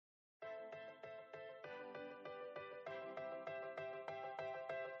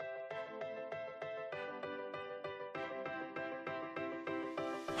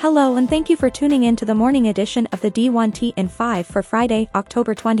Hello and thank you for tuning in to the morning edition of the D1.ticker for Friday,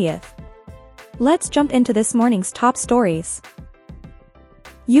 October 20th. Let's jump into this morning's top stories.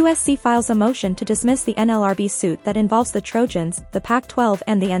 USC files a motion to dismiss the NLRB suit that involves the Trojans, the Pac-12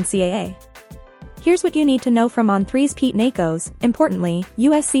 and the NCAA. Here's what you need to know from On3's Pete Nakos. Importantly,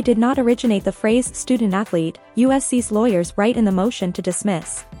 USC did not originate the phrase student-athlete. USC's lawyers write in the motion to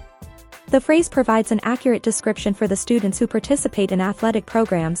dismiss. The phrase provides an accurate description for the students who participate in athletic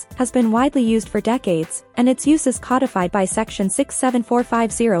programs, has been widely used for decades, and its use is codified by Section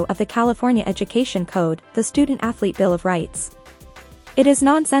 67450 of the California Education Code, the Student-Athlete Bill of Rights. It is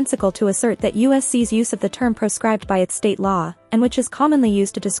nonsensical to assert that USC's use of the term proscribed by its state law, and which is commonly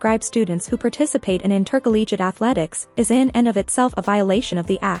used to describe students who participate in intercollegiate athletics, is in and of itself a violation of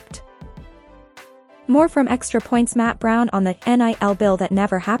the Act. More from Extra Points Matt Brown on the NIL bill that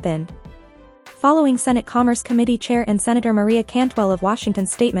never happened. Following Senate Commerce Committee Chair and Senator Maria Cantwell of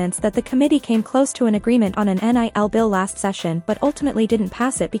Washington's statements that the committee came close to an agreement on an NIL bill last session but ultimately didn't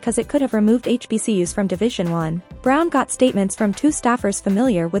pass it because it could have removed HBCUs from Division I, Brown got statements from two staffers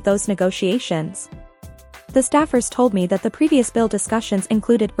familiar with those negotiations. The staffers told me that the previous bill discussions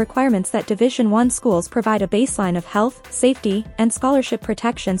included requirements that Division I schools provide a baseline of health, safety, and scholarship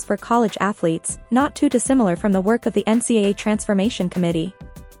protections for college athletes, not too dissimilar from the work of the NCAA Transformation Committee.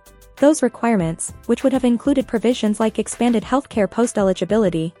 Those requirements, which would have included provisions like expanded healthcare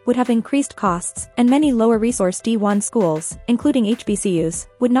post-eligibility, would have increased costs, and many lower-resource D1 schools, including HBCUs,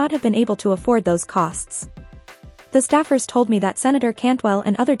 would not have been able to afford those costs. The staffers told me that Senator Cantwell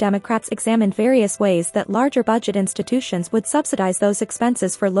and other Democrats examined various ways that larger budget institutions would subsidize those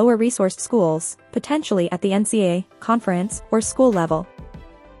expenses for lower-resourced schools, potentially at the NCAA, conference, or school level.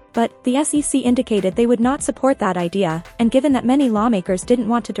 But, the SEC indicated they would not support that idea, and given that many lawmakers didn't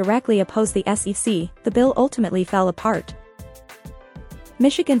want to directly oppose the SEC, the bill ultimately fell apart.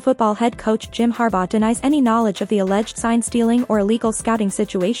 Michigan football head coach Jim Harbaugh denies any knowledge of the alleged sign stealing or illegal scouting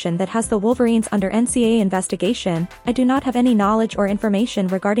situation that has the Wolverines under NCAA investigation. I do not have any knowledge or information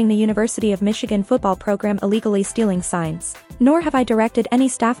regarding the University of Michigan football program illegally stealing signs, nor have I directed any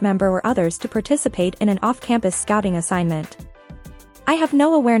staff member or others to participate in an off-campus scouting assignment. I have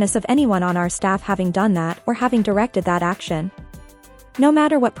no awareness of anyone on our staff having done that or having directed that action. No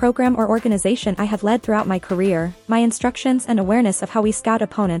matter what program or organization I have led throughout my career, my instructions and awareness of how we scout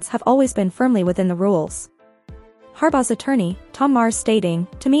opponents have always been firmly within the rules. Harbaugh's attorney, Tom Mars stating,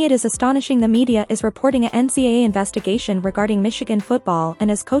 "To me it is astonishing the media is reporting an NCAA investigation regarding Michigan football,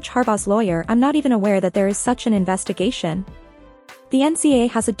 and as Coach Harbaugh's lawyer I'm not even aware that there is such an investigation. The NCAA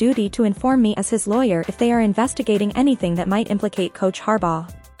has a duty to inform me as his lawyer if they are investigating anything that might implicate Coach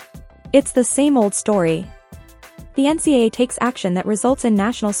Harbaugh. It's the same old story. The NCAA takes action that results in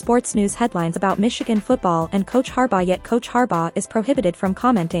national sports news headlines about Michigan football and Coach Harbaugh, yet Coach Harbaugh is prohibited from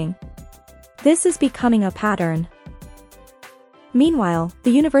commenting. This is becoming a pattern." Meanwhile,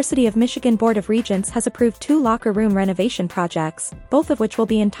 the University of Michigan Board of Regents has approved 2 locker room renovation projects, both of which will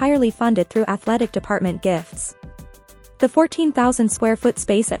be entirely funded through athletic department gifts. The 14,000-square-foot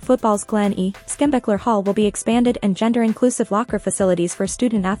space at football's Glenn E. Schembechler Hall will be expanded and gender-inclusive locker facilities for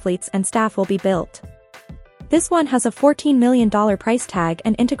student-athletes and staff will be built. This one has a $14 million price tag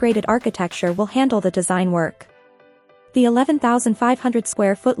and integrated architecture will handle the design work. The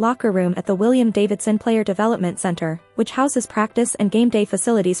 11,500-square-foot locker room at the William Davidson Player Development Center, which houses practice and game day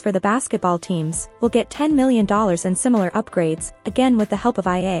facilities for the basketball teams, will get $10 million in similar upgrades, again with the help of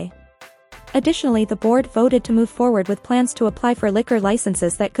IA. Additionally, the board voted to move forward with plans to apply for liquor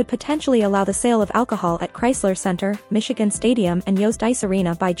licenses that could potentially allow the sale of alcohol at Chrysler Center, Michigan Stadium and Yost Ice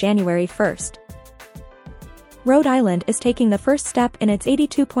Arena by January 1st. Rhode Island is taking the first step in its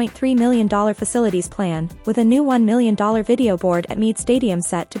 $82.3 million facilities plan, with a new $1 million video board at Meade Stadium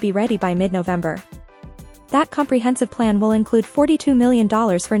set to be ready by mid-November. That comprehensive plan will include $42 million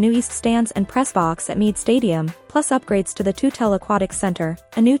for new east stands and press box at Meade Stadium, plus upgrades to the Tutel Aquatics Center,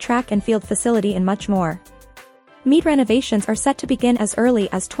 a new track and field facility and much more. Meade renovations are set to begin as early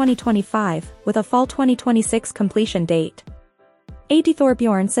as 2025, with a fall 2026 completion date. AD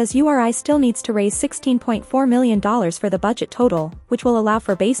Thorbjorn says URI still needs to raise $16.4 million for the budget total, which will allow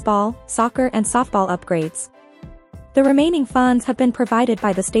for baseball, soccer and softball upgrades. The remaining funds have been provided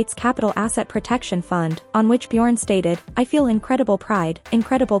by the state's Capital Asset Protection Fund, on which Bjorn stated, "I feel incredible pride,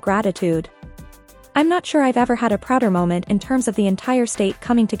 incredible gratitude. I'm not sure I've ever had a prouder moment in terms of the entire state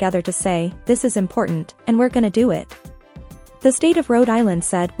coming together to say, this is important, and we're gonna do it." The state of Rhode Island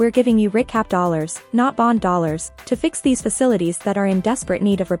said, "We're giving you RICAP dollars, not bond dollars, to fix these facilities that are in desperate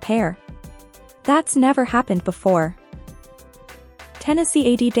need of repair." That's never happened before.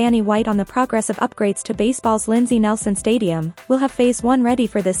 Tennessee AD Danny White on the progress of upgrades to baseball's Lindsey Nelson Stadium. We'll have Phase 1 ready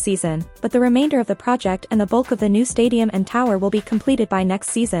for this season, but the remainder of the project and the bulk of the new stadium and tower will be completed by next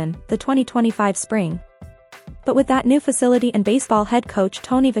season, the 2025 spring. But with that new facility and baseball head coach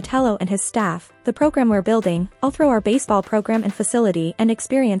Tony Vitello and his staff, the program we're building, I'll throw our baseball program and facility and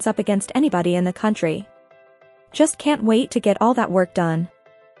experience up against anybody in the country. Just can't wait to get all that work done.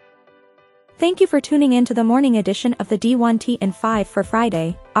 Thank you for tuning in to the morning edition of the D1.ticker for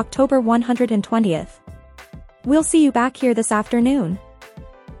Friday, October 120th. We'll see you back here this afternoon.